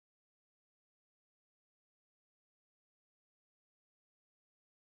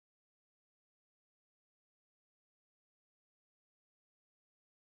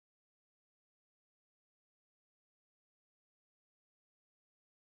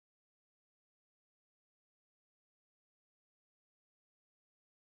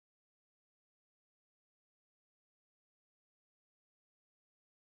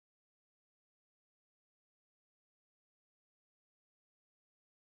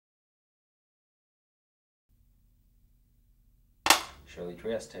Shirley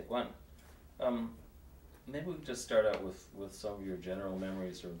Triest, take one. Maybe we can just start out with some of your general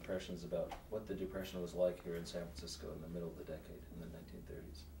memories or impressions about what the Depression was like here in San Francisco in the middle of the decade, in the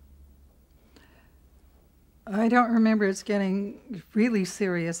 1930s. I don't remember it getting really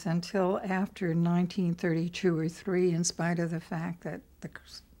serious until after 1932 or 3, in spite of the fact that the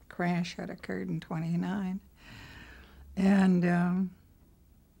crash had occurred in 29. And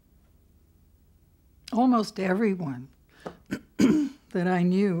almost everyone that I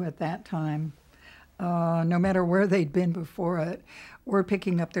knew at that time, no matter where they'd been before it, were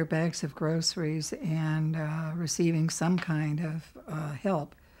picking up their bags of groceries and receiving some kind of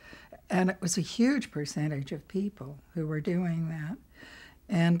help. And it was a huge percentage of people who were doing that.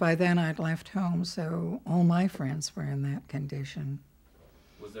 And by then I'd left home, so all my friends were in that condition.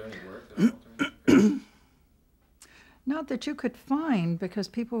 Was there any work at all during that period? Not that you could find, because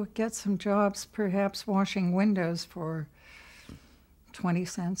people would get some jobs, perhaps washing windows for 20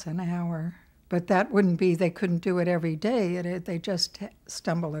 cents an hour. But that wouldn't be, they couldn't do it every day. They just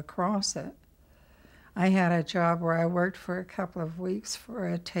stumbled across it. I had a job where I worked for a couple of weeks for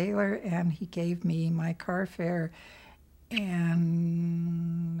a tailor, and he gave me my car fare,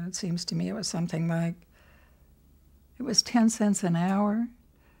 and it seems to me it was something like, it was 10 cents an hour,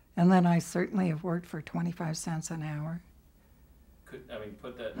 and then I certainly have worked for 25 cents an hour. Put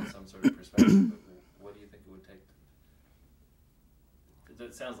that in some sort of perspective, but what do you think it would take?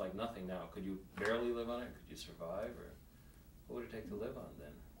 It sounds like nothing now. Could you barely live on it? Could you survive? Or what would it take to live on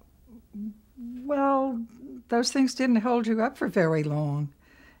then? Well, those things didn't hold you up for very long.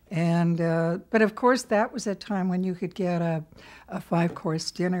 And but of course, that was a time when you could get a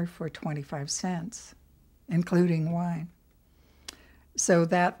 5-course dinner for 25 cents, including wine. So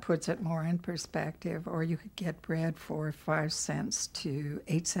that puts it more in perspective. Or you could get bread for 5 cents to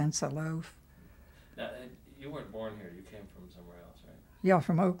 8 cents a loaf. Now, you weren't born here. You came from somewhere else, right? Yeah,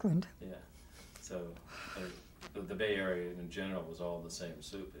 from Oakland. Yeah. So the Bay Area in general was all the same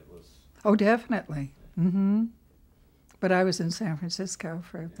soup. It was. Oh, definitely. Mm-hmm. But I was in San Francisco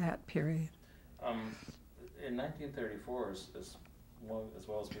for that period. In 1934, as well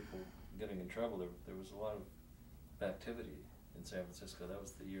as people getting in trouble, there was a lot of activity in San Francisco. That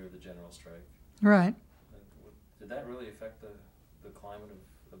was the year of the general strike. Right. Did that really affect the climate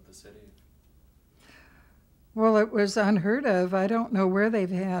of the city? Well, it was unheard of. I don't know where they've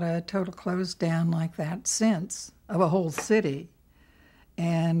had a total close down like that since, of a whole city.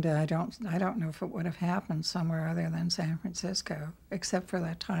 And I don't know if it would have happened somewhere other than San Francisco, except for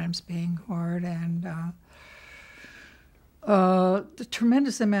the times being hard and the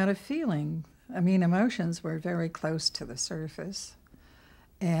tremendous amount of feeling. I mean, emotions were very close to the surface.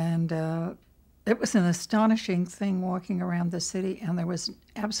 And it was an astonishing thing walking around the city, and there was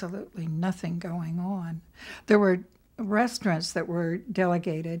absolutely nothing going on. There were restaurants that were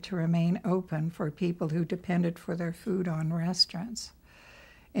delegated to remain open for people who depended for their food on restaurants.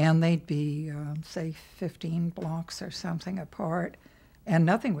 And they'd be, say, 15 blocks or something apart, and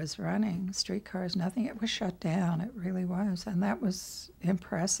nothing was running, streetcars, nothing. It was shut down, it really was. And that was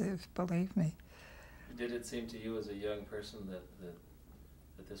impressive, believe me. Did it seem to you as a young person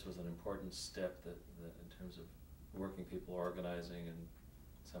that this was an important step that in terms of working people organizing and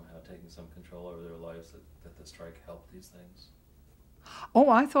somehow taking some control over their lives, that the strike helped these things? Oh,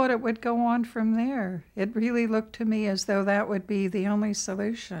 I thought it would go on from there. It really looked to me as though that would be the only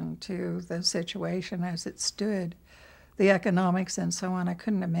solution to the situation as it stood. The economics and so on, I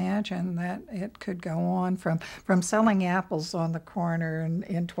couldn't imagine that it could go on from selling apples on the corner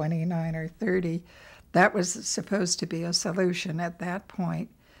in 29 or 30. That was supposed to be a solution at that point,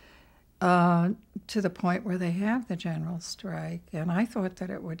 to the point where they have the general strike. And I thought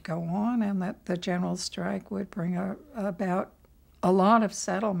that it would go on and that the general strike would bring about a lot of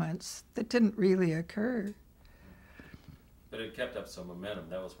settlements that didn't really occur. But it kept up some momentum.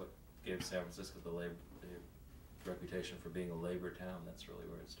 That was what gave San Francisco the reputation for being a labor town. That's really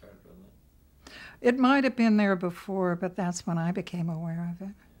where it started, wasn't it? It might have been there before, but that's when I became aware of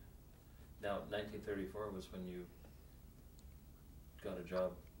it. Now, 1934 was when you got a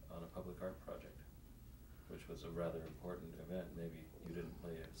job on a public art project, which was a rather important event. Maybe you didn't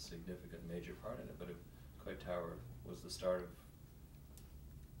play a significant major part in it, but Coit Tower was the start of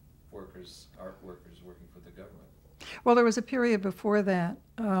art workers working for the government. Well, there was a period before that.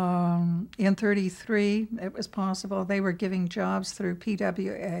 In 33, it was possible. They were giving jobs through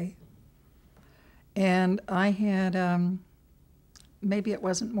PWA. And I had, maybe it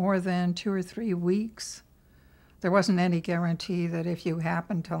wasn't more than 2 or 3 weeks. There wasn't any guarantee that if you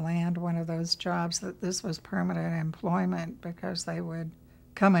happened to land one of those jobs that this was permanent employment, because they would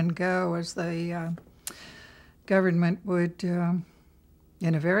come and go as the government would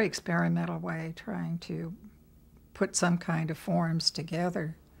in a very experimental way, trying to put some kind of forms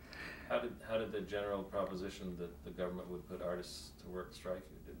together. How did the general proposition that the government would put artists to work strike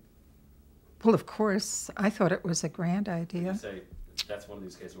you? Well, of course, I thought it was a grand Did idea. you say, that's one of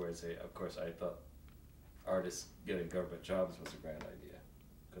these cases where I say, of course, I thought artists getting government jobs was a grand idea,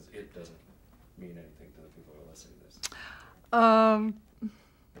 because it doesn't mean anything to the people who are listening to this.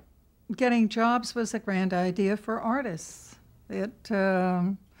 Getting jobs was a grand idea for artists. I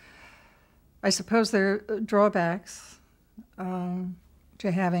suppose there are drawbacks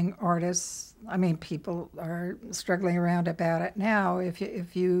to having artists. I mean, people are struggling around about it now. If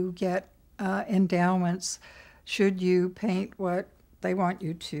you get endowments, should you paint what they want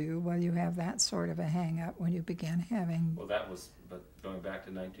you to? Well, you have that sort of a hang-up when you begin having... Well, but going back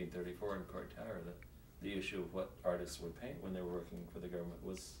to 1934 in Court Tower, the issue of what artists would paint when they were working for the government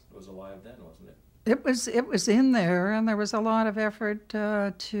was alive then, wasn't it? It was in there, and there was a lot of effort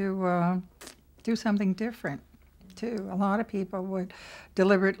to do something different, too. A lot of people would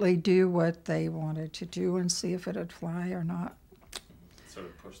deliberately do what they wanted to do and see if it would fly or not. Sort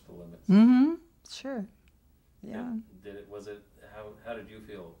of push the limits. Mm-hmm. Sure. Yeah. How did you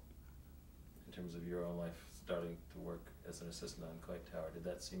feel in terms of your own life starting to work as an assistant on Coit Tower? Did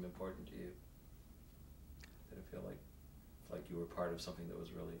that seem important to you? Did it feel like you were part of something that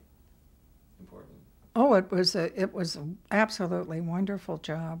was really important? Oh, it was an absolutely wonderful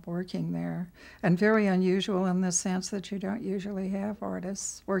job working there, and very unusual in the sense that you don't usually have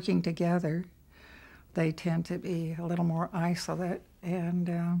artists working together. They tend to be a little more isolate,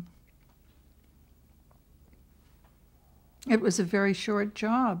 and it was a very short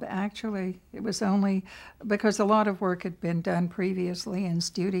job, actually. It was only because a lot of work had been done previously in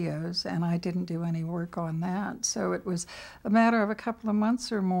studios, and I didn't do any work on that. So it was a matter of a couple of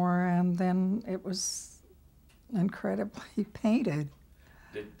months or more, and then it was incredibly painted.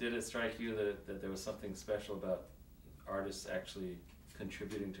 Did it strike you that there was something special about artists actually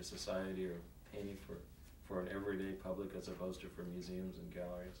contributing to society or painting for an everyday public as opposed to for museums and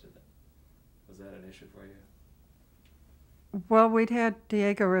galleries? Was that an issue for you? Well, we'd had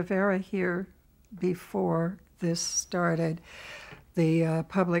Diego Rivera here before this started, the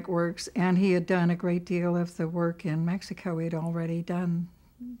public works, and he had done a great deal of the work in Mexico. He'd already done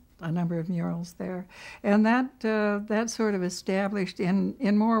a number of murals there. And that sort of established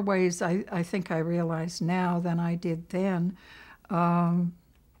in more ways, I think I realize now than I did then,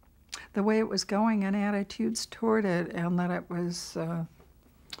 the way it was going and attitudes toward it, and that it was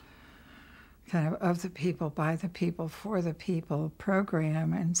kind of the people, by the people, for the people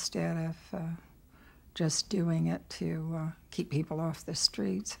program instead of just doing it to keep people off the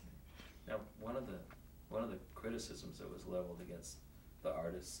streets. Now, one of the criticisms that was leveled against the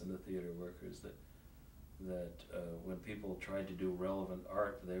artists and the theater workers that when people tried to do relevant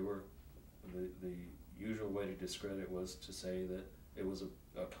art, they were the usual way to discredit it was to say that it was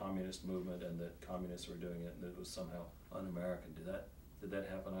a communist movement and that communists were doing it and that it was somehow un-American. Did that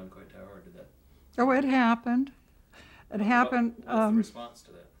happen on Coit Tower, or did that? Oh, it happened. It happened. What's the response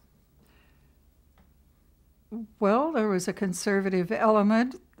to that? Well, there was a conservative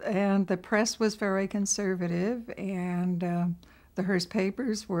element, and the press was very conservative, and the Hearst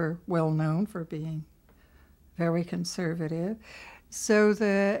papers were well known for being very conservative. So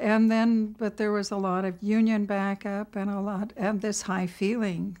but there was a lot of union backup and this high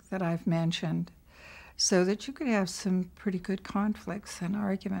feeling that I've mentioned, so that you could have some pretty good conflicts and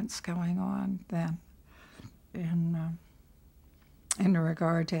arguments going on then in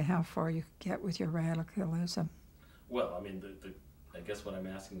regard to how far you could get with your radicalism. Well, I mean, I guess what I'm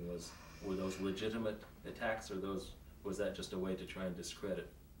asking were those legitimate attacks, or was that just a way to try and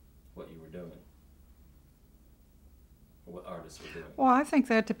discredit what you were doing, or what artists were doing? Well, I think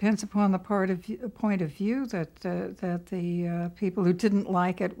that depends upon the point of view that the people who didn't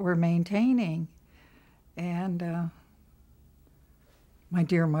like it were maintaining. And my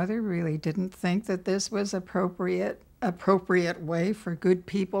dear mother really didn't think that this was appropriate way for good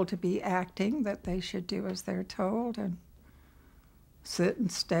people to be acting, that they should do as they're told and sit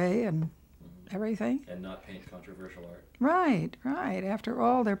and stay and everything. And not paint controversial art. Right. After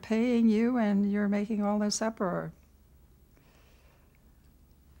all, they're paying you and you're making all this uproar.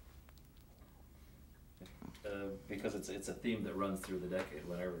 Because it's a theme that runs through the decade.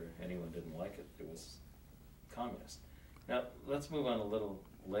 Whenever anyone didn't like it, it was communist. Now, let's move on a little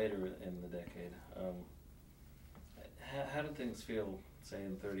later in the decade. How did things feel, say,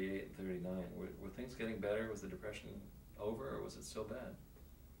 in 38 and 39? Were things getting better? Was the Depression over, or was it still bad?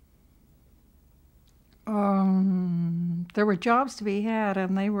 There were jobs to be had,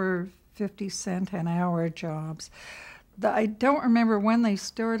 and they were 50-cent an hour jobs. I don't remember when they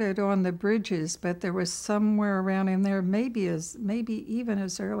started on the bridges, but there was somewhere around in there, maybe even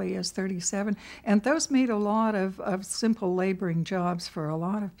as early as 37. And those made a lot of simple laboring jobs for a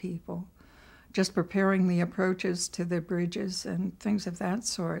lot of people, just preparing the approaches to the bridges and things of that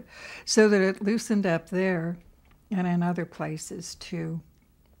sort, so that it loosened up there and in other places too.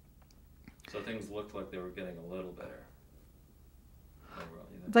 So things looked like they were getting a little better.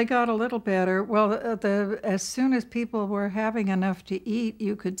 They got a little better. Well, as soon as people were having enough to eat,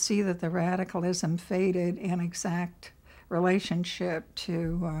 you could see that the radicalism faded in exact relationship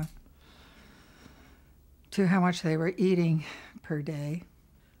to how much they were eating per day.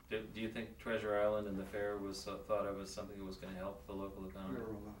 Do you think Treasure Island and the fair was thought of as something that was going to help the local economy?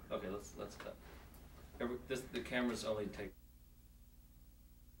 Okay, let's cut. The cameras only take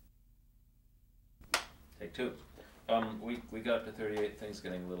two. We got to 38, things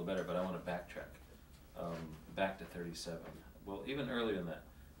getting a little better, but I want to backtrack back to 37. Well, even earlier than that.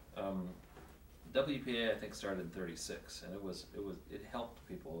 WPA I think started in 36, and it helped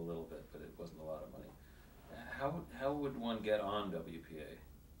people a little bit, but it wasn't a lot of money. How would one get on WPA?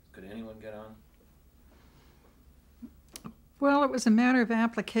 Could anyone get on? Well, it was a matter of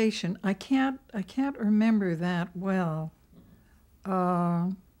application. I can't remember that well.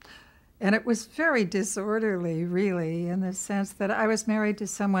 And it was very disorderly, really, in the sense that I was married to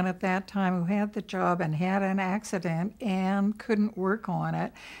someone at that time who had the job and had an accident and couldn't work on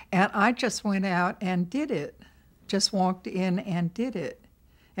it. And I just went out and did it, just walked in and did it.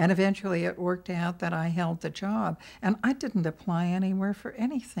 And eventually it worked out that I held the job. And I didn't apply anywhere for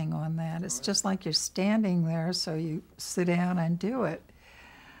anything on that. It's just like you're standing there, so you sit down and do it.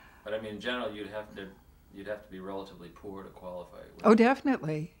 But I mean, in general, you'd have to be relatively poor to qualify. Oh,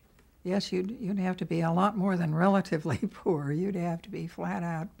 definitely. Yes, you'd have to be a lot more than relatively poor. You'd have to be flat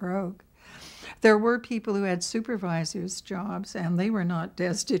out broke. There were people who had supervisors' jobs, and they were not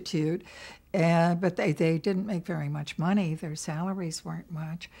destitute, but they didn't make very much money. Their salaries weren't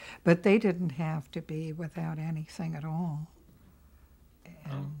much, but they didn't have to be without anything at all.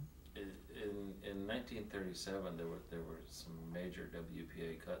 In 1937, there were some major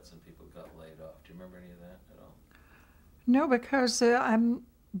WPA cuts, and people got laid off. Do you remember any of that at all? No, because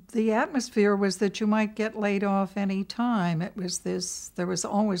the atmosphere was that you might get laid off any time. There was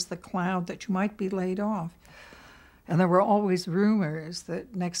always the cloud that you might be laid off. And there were always rumors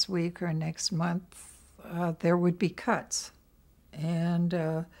that next week or next month there would be cuts.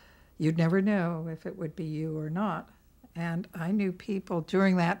 And you'd never know if it would be you or not. And I knew people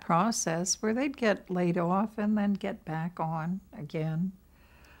during that process where they'd get laid off and then get back on again.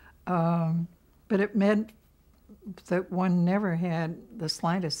 But it meant that one never had the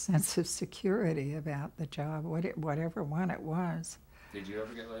slightest sense of security about the job, whatever one it was. Did you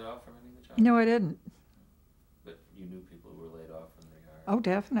ever get laid off from any of the jobs? No, I didn't. But you knew people who were laid off and rehired? Oh,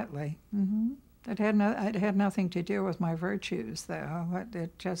 definitely. Mm-hmm. It had nothing to do with my virtues, though.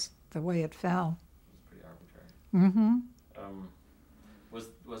 It just the way it fell. It was pretty arbitrary. Mm-hmm.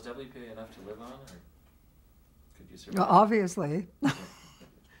 Was WPA enough to live on, or could you survive? Well, obviously.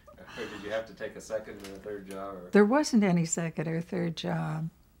 Or did you have to take a second and a third job? Or? There wasn't any second or third job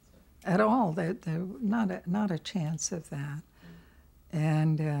at all. There not a chance of that.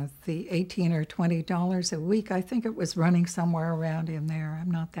 And the $18 or $20 a week, I think it was running somewhere around in there.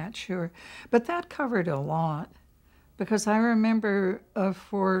 I'm not that sure. But that covered a lot. Because I remember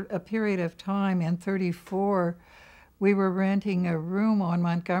for a period of time in 34, we were renting a room on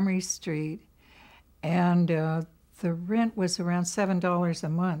Montgomery Street, and the rent was around $7 a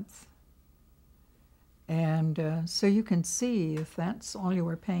month. And so you can see if that's all you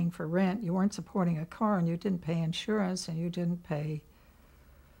were paying for rent, you weren't supporting a car, and you didn't pay insurance, and you didn't pay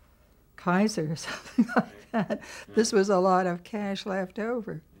Kaiser or something like that. Yeah. This was a lot of cash left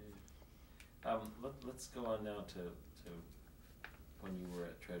over. Yeah. Let's go on now to when you were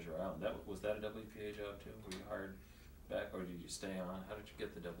at Treasure Island. Was that a WPA job too? Were you hired back, or did you stay on? How did you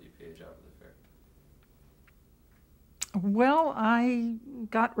get the WPA job at the fair? Well, I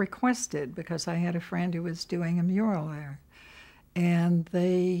got requested because I had a friend who was doing a mural there. And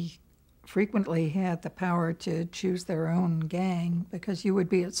they frequently had the power to choose their own gang because you would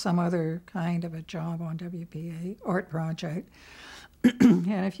be at some other kind of a job on WPA, art project. And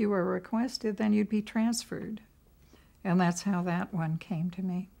if you were requested, then you'd be transferred. And that's how that one came to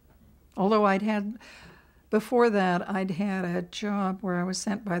me. Although before that, I'd had a job where I was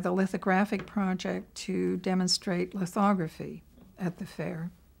sent by the lithographic project to demonstrate lithography at the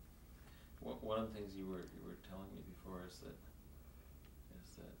fair. One of the things you were telling me before is that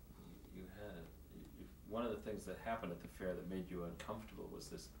you had one of the things that happened at the fair that made you uncomfortable was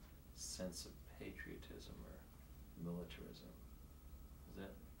this sense of patriotism or militarism. Is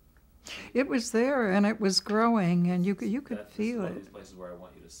that? It was there, and it was growing, and you could feel One it. of these places where I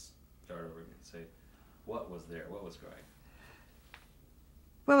want you to start over and say, what was there? What was growing?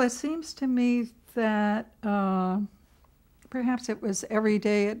 Well, it seems to me that perhaps it was every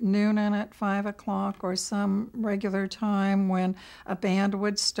day at noon and at 5 o'clock or some regular time when a band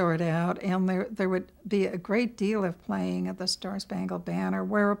would start out, and there would be a great deal of playing of the Star-Spangled Banner,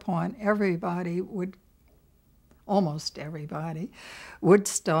 whereupon almost everybody, would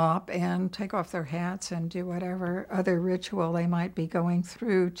stop and take off their hats and do whatever other ritual they might be going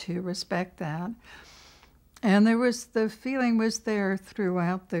through to respect that. And the feeling was there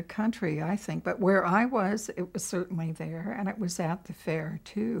throughout the country, I think. But where I was, it was certainly there, and it was at the fair,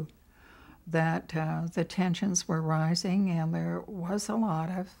 too, that the tensions were rising, and there was a lot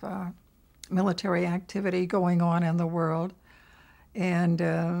of military activity going on in the world. And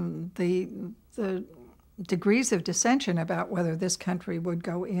the degrees of dissension about whether this country would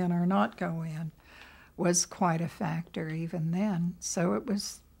go in or not go in was quite a factor even then. So it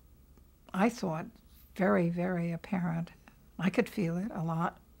was, I thought, very, very apparent. I could feel it a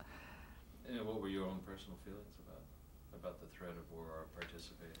lot. And what were your own personal feelings about the threat of war or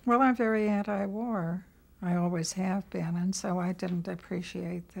participating? Well, I'm very anti-war. I always have been, and so I didn't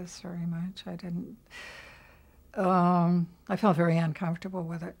appreciate this very much. I felt very uncomfortable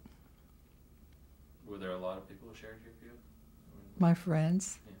with it. Were there a lot of people who shared your view? My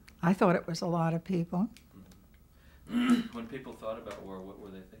friends. Yeah. I thought it was a lot of people. Mm-hmm. When people thought about war, what were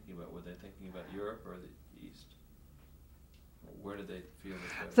they thinking about? Were they thinking about Europe or the East? Where did they feel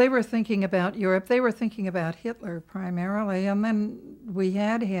this? They were thinking about Europe. They were thinking about Hitler primarily, and then we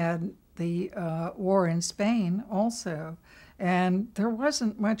had the war in Spain also, and there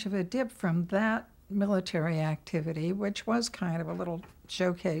wasn't much of a dip from that military activity, which was kind of a little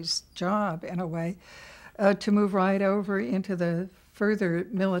showcase job in a way, to move right over into the further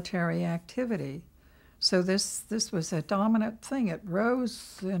military activity. So this was a dominant thing. It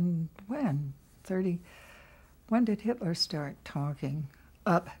rose in when did Hitler start talking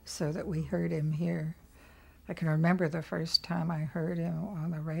up so that we heard him here? I can remember the first time I heard him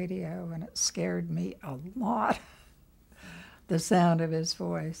on the radio, and it scared me a lot, the sound of his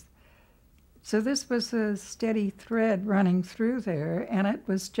voice. So this was a steady thread running through there, and it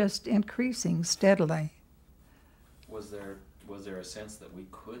was just increasing steadily. Was there a sense that we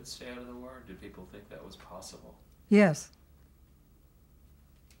could stay out of the war? Did people think that was possible? Yes.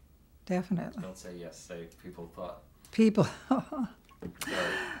 Definitely. Don't say yes, say people thought. People.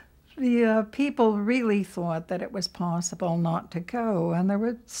 The people really thought that it was possible not to go, and there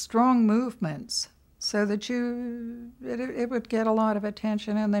were strong movements so that it would get a lot of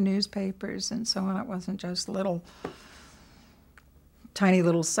attention in the newspapers and so on. It wasn't just tiny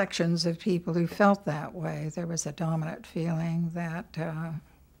little sections of people who felt that way. There was a dominant feeling that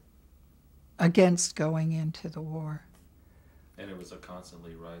against going into the war. And it was a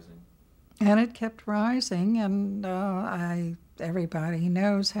constantly rising. And it kept rising, and everybody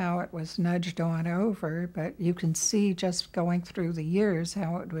knows how it was nudged on over, but you can see just going through the years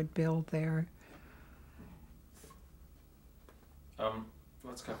how it would build there.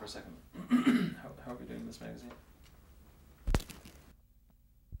 Let's go for a second. How are we doing this magazine?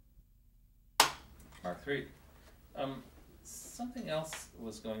 Mark III. Something else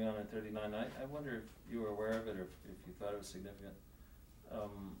was going on in 39. I wonder if you were aware of it or if you thought it was significant.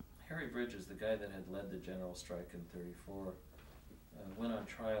 Harry Bridges, the guy that had led the general strike in 34, went on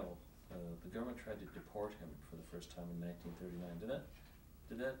trial. The government tried to deport him for the first time in 1939.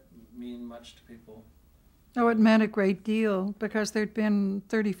 Did that mean much to people? Oh, it meant a great deal, because there'd been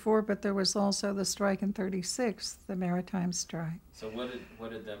 34, but there was also the strike in 36, the maritime strike. So what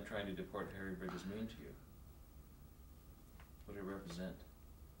did them trying to deport Harry Bridges mean to you? What did it represent?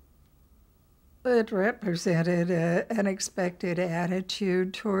 It represented an expected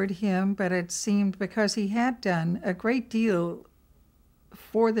attitude toward him, but it seemed because he had done a great deal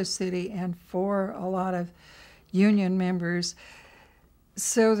for the city and for a lot of union members,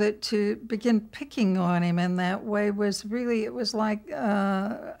 so that to begin picking on him in that way was really, it was like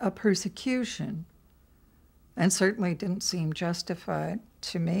a persecution, and certainly didn't seem justified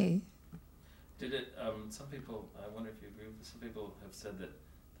to me. Did it, some people, I wonder if you agree with this, some people have said that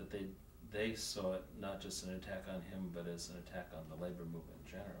they saw it not just an attack on him, but as an attack on the labor movement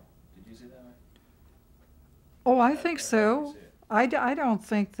in general. Did you see that way? Oh, I think so. I don't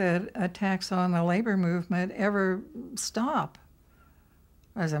think that attacks on the labor movement ever stop,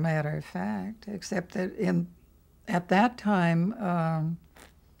 as a matter of fact, except that at that time,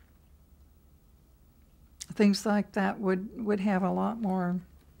 things like that would have a lot more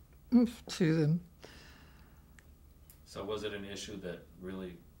oomph to them. So was it an issue that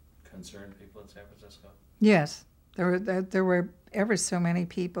really concerned people in San Francisco? Yes, there were ever so many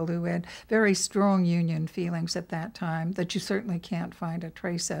people who had very strong union feelings at that time that you certainly can't find a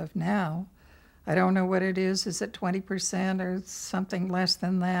trace of now. I don't know what it is. Is it 20% or something less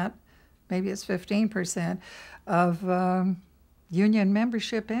than that? Maybe it's 15% of union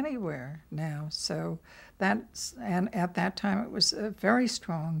membership anywhere now. So and at that time it was a very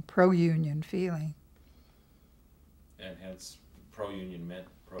strong pro-union feeling. And hence pro-union meant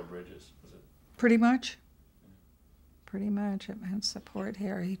pro-bridges, was it? Pretty much. Pretty much. It meant support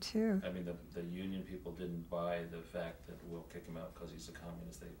Harry, too. I mean, the union people didn't buy the fact that we'll kick him out because he's a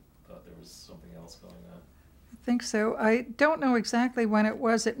communist. They thought there was something else going on. I think so. I don't know exactly when it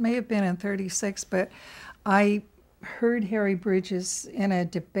was. It may have been in 36, but I heard Harry Bridges in a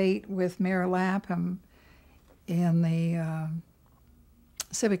debate with Mayor Lapham in the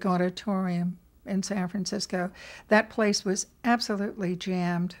Civic Auditorium in San Francisco. That place was absolutely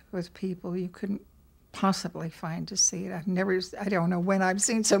jammed with people. You couldn't possibly find a seat. I don't know when I've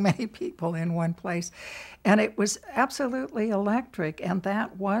seen so many people in one place. And it was absolutely electric, and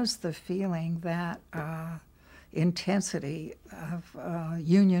that was the feeling, that intensity of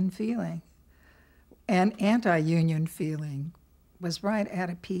union feeling. And anti-union feeling was right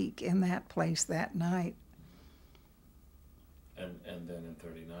at a peak in that place that night. And then in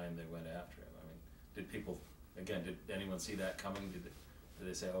 39 they went after him. I mean, did anyone see that coming? Did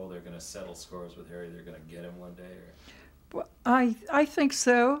they say, oh, they're going to settle scores with Harry, they're going to get him one day? Or? Well, I think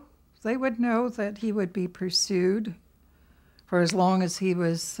so. They would know that he would be pursued for as long as he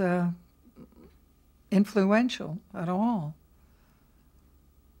was influential at all.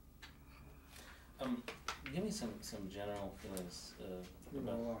 Give me some general feelings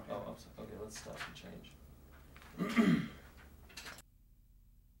about... Oh, okay, let's stop and change.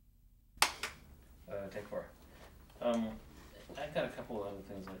 Take 4. I've got a couple of other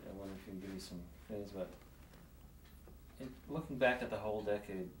things I wonder if you can give me some things about. Looking back at the whole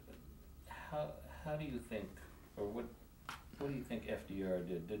decade, how do you think, or what do you think FDR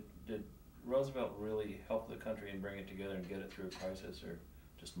did? Did Roosevelt really help the country and bring it together and get it through a crisis, or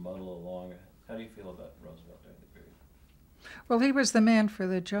just muddle along? How do you feel about Roosevelt during the period? Well, he was the man for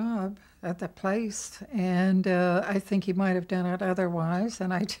the job at the place, and I think he might have done it otherwise,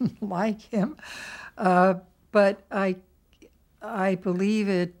 and I didn't like him. But I believe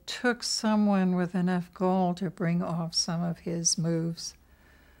it took someone with enough gall to bring off some of his moves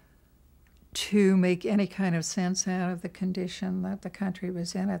to make any kind of sense out of the condition that the country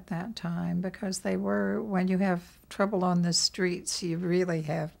was in at that time, because they were, when you have trouble on the streets, you really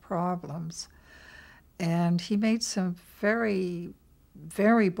have problems. And he made some very,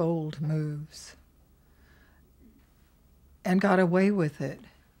 very bold moves and got away with it,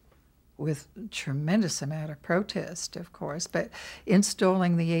 with a tremendous amount of protest, of course. But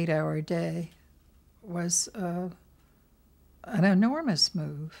installing the 8-hour day was an enormous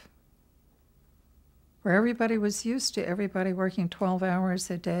move, where everybody was used to everybody working 12 hours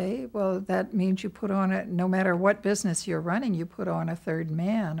a day. Well, that means you put on it, no matter what business you're running, you put on a third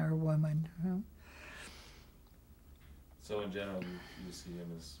man or woman. So in general, you see him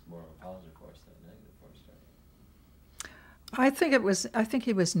as more of a positive force than a negative force, don't you? I think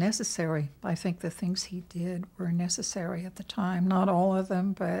he was necessary. I think the things he did were necessary at the time. Not all of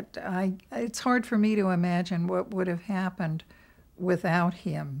them, but it's hard for me to imagine what would have happened without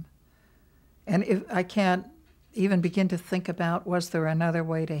him. And if I can't even begin to think about, was there another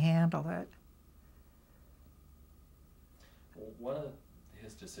way to handle it? Well, one of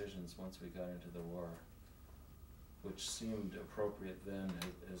his decisions once we got into the war, which seemed appropriate then,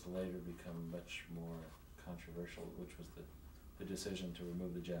 has later become much more controversial, which was the decision to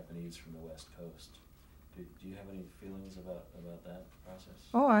remove the Japanese from the West Coast. Do you have any feelings about that process?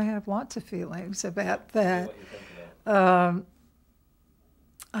 Oh, I have lots of feelings about that. What you think about.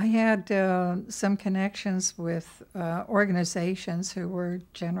 I had some connections with organizations who were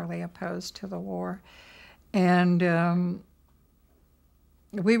generally opposed to the war, and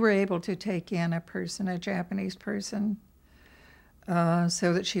we were able to take in a Japanese person,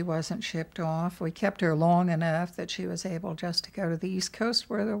 so that she wasn't shipped off. We kept her long enough that she was able just to go to the East Coast,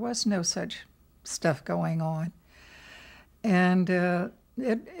 where there was no such stuff going on. And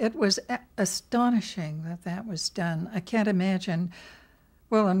it was astonishing that was done. I can't imagine.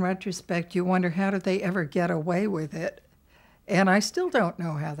 Well, in retrospect, you wonder, how did they ever get away with it? And I still don't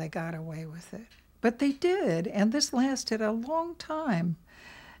know how they got away with it. But they did, and this lasted a long time.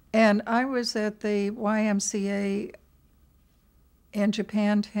 And I was at the YMCA in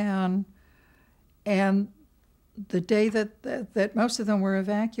Japantown, and the day that most of them were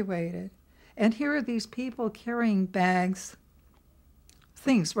evacuated. And here are these people carrying bags,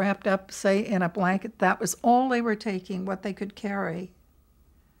 things wrapped up, say, in a blanket. That was all they were taking, what they could carry.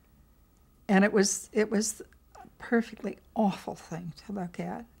 And it was a perfectly awful thing to look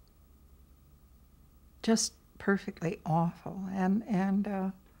at. Just perfectly awful. And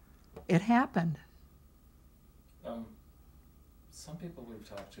it happened. Some people we've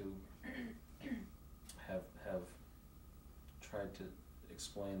talked to have tried to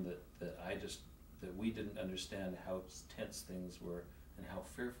explain that we didn't understand how tense things were and how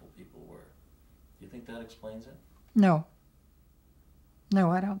fearful people were. Do you think that explains it? No. No,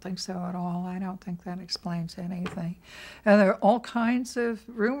 I don't think so at all. I don't think that explains anything. And there are all kinds of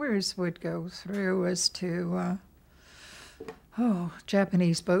rumors would go through as to,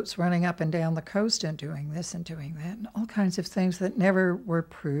 Japanese boats running up and down the coast and doing this and doing that, and all kinds of things that never were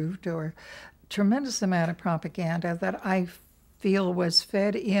proved, or tremendous amount of propaganda that I feel was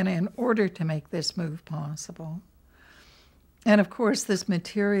fed in order to make this move possible. And of course, this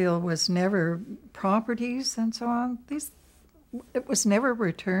material was never properties and so on. It was never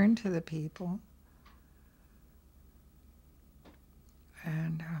returned to the people.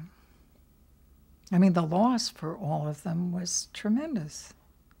 And I mean, the loss for all of them was tremendous.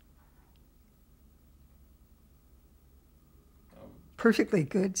 Perfectly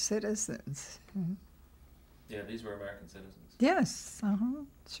good citizens. Mm-hmm. Yeah, these were American citizens. Yes,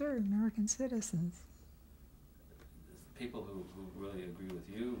 sure, American citizens. People who really agree with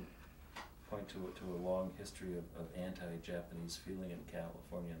you point to a long history of anti-Japanese feeling in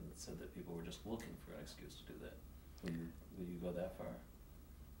California, that said that people were just looking for an excuse to do that. Will you go that far?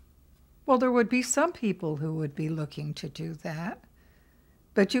 Well, there would be some people who would be looking to do that.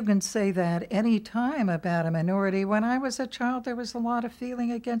 But you can say that any time about a minority. When I was a child, there was a lot of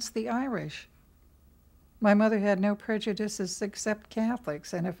feeling against the Irish. My mother had no prejudices except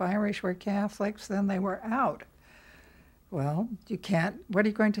Catholics, and if Irish were Catholics, then they were out. Well, you can't. What are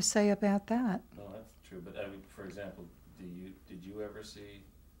you going to say about that? No, that's true. But I mean, for example, did you ever see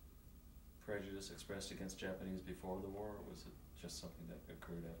prejudice expressed against Japanese before the war, or was it just something that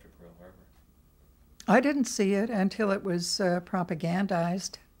occurred after Pearl Harbor? I didn't see it until it was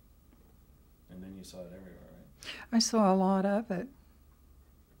propagandized. And then you saw it everywhere, right? I saw a lot of it.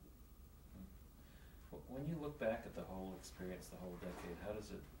 When you look back at the whole experience, the whole decade, how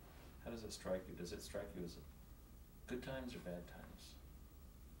does it strike you? Does it strike you as good times or bad times?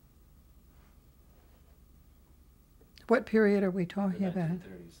 What period are we talking about? The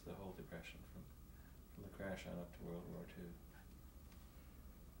 1930s, the whole depression, from the crash on up to World War II.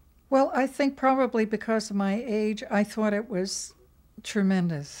 Well, I think probably because of my age, I thought it was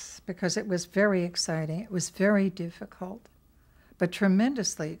tremendous because it was very exciting. It was very difficult, but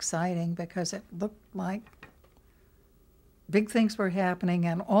tremendously exciting because it looked like big things were happening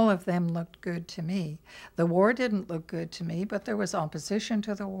and all of them looked good to me. The war didn't look good to me, but there was opposition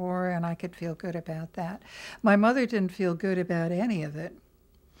to the war and I could feel good about that. My mother didn't feel good about any of it.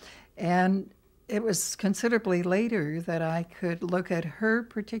 And it was considerably later that I could look at her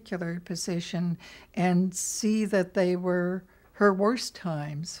particular position and see that they were her worst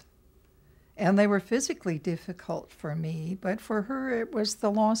times. And they were physically difficult for me, but for her it was the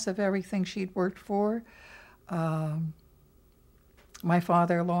loss of everything she'd worked for. My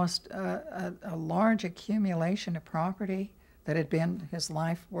father lost a large accumulation of property that had been his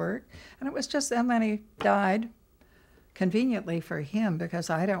life work, and it was just, and then he died. Conveniently for him, because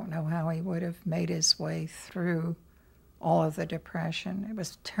I don't know how he would have made his way through all of the depression. It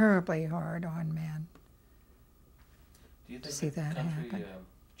was terribly hard on men. Do you think to see that the country happen.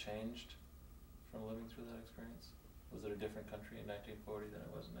 Changed from living through that experience? Was it a different country in 1940 than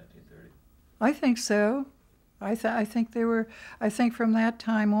it was in 1930? I think so. I think from that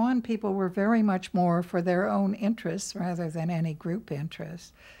time on, people were very much more for their own interests rather than any group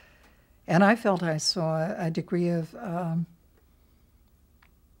interests. And I felt I saw a degree of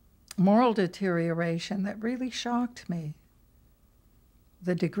moral deterioration that really shocked me.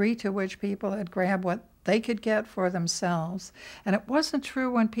 The degree to which people had grabbed what they could get for themselves. And it wasn't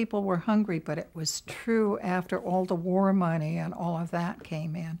true when people were hungry, but it was true after all the war money and all of that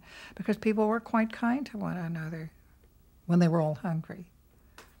came in, because people were quite kind to one another when they were all hungry.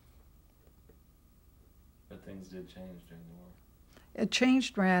 But things did change during the war. It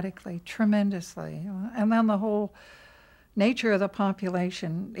changed radically, tremendously. And then the whole nature of the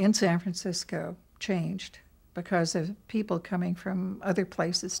population in San Francisco changed because of people coming from other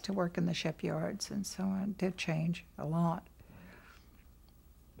places to work in the shipyards and so on. It did change a lot.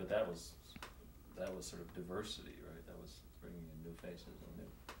 But that was sort of diversity, right? That was bringing in new faces and new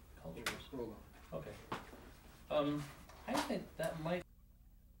cultures. Okay. I think that might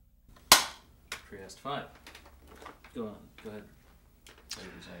 5. Go on. Go ahead. What were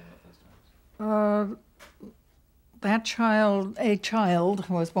you saying about those times? A child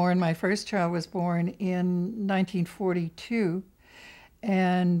was born, my first child was born in 1942,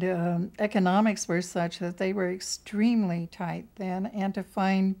 and economics were such that they were extremely tight then, and to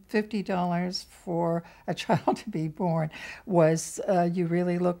find $50 for a child to be born was, you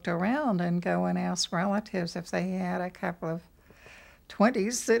really looked around and go and ask relatives if they had a couple of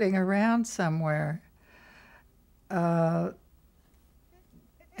 20s sitting around somewhere.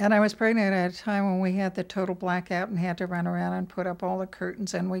 And I was pregnant at a time when we had the total blackout and had to run around and put up all the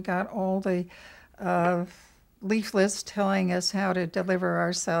curtains, and we got all the leaflets telling us how to deliver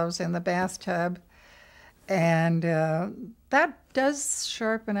ourselves in the bathtub. And that does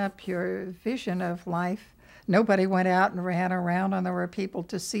sharpen up your vision of life. Nobody went out and ran around, and there were people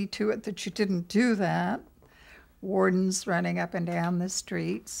to see to it that you didn't do that. Wardens running up and down the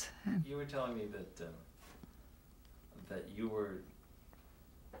streets. You were telling me that you were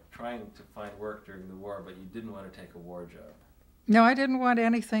trying to find work during the war, but you didn't want to take a war job. No, I didn't want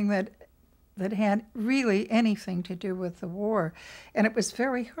anything that had really anything to do with the war. And it was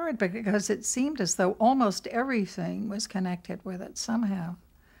very hard because it seemed as though almost everything was connected with it somehow.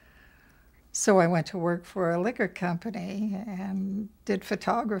 So I went to work for a liquor company and did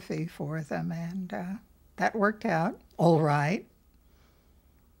photography for them, and that worked out all right.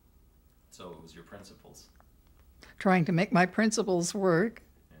 So it was your principles. Trying to make my principles work.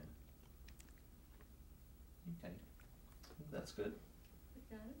 Okay, that's good.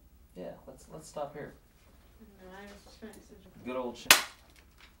 Okay. Yeah, let's stop here. No, I was just trying to say. Good old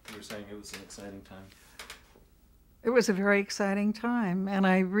You were saying it was an exciting time. It was a very exciting time, and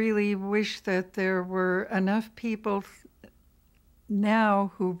I really wish that there were enough people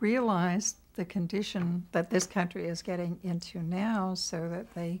now who realize the condition that this country is getting into now, so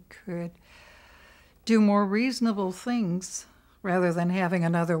that they could do more reasonable things rather than having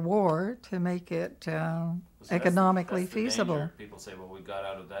another war to make it economically that's the feasible. Danger. People say, well, we got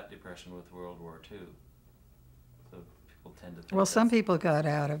out of that depression with World War II. So people tend to think Well, some that's- people got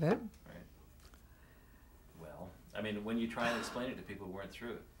out of it. Right. Well, I mean, when you try and explain it to people who weren't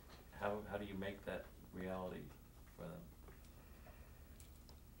through it, how do you make that reality for them?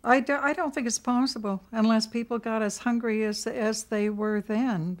 I don't think it's possible unless people got as hungry as they were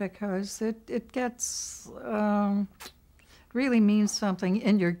then, because it gets really means something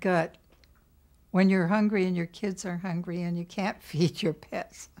in your gut when you're hungry and your kids are hungry and you can't feed your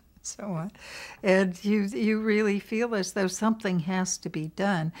pets and so on. And you really feel as though something has to be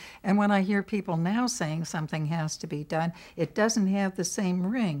done. And when I hear people now saying something has to be done, it doesn't have the same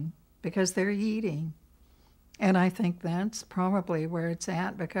ring because they're eating. And I think that's probably where it's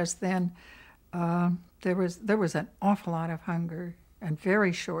at, because then there was an awful lot of hunger and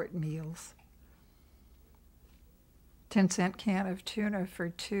very short meals. 10-cent can of tuna for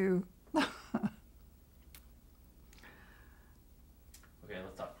 2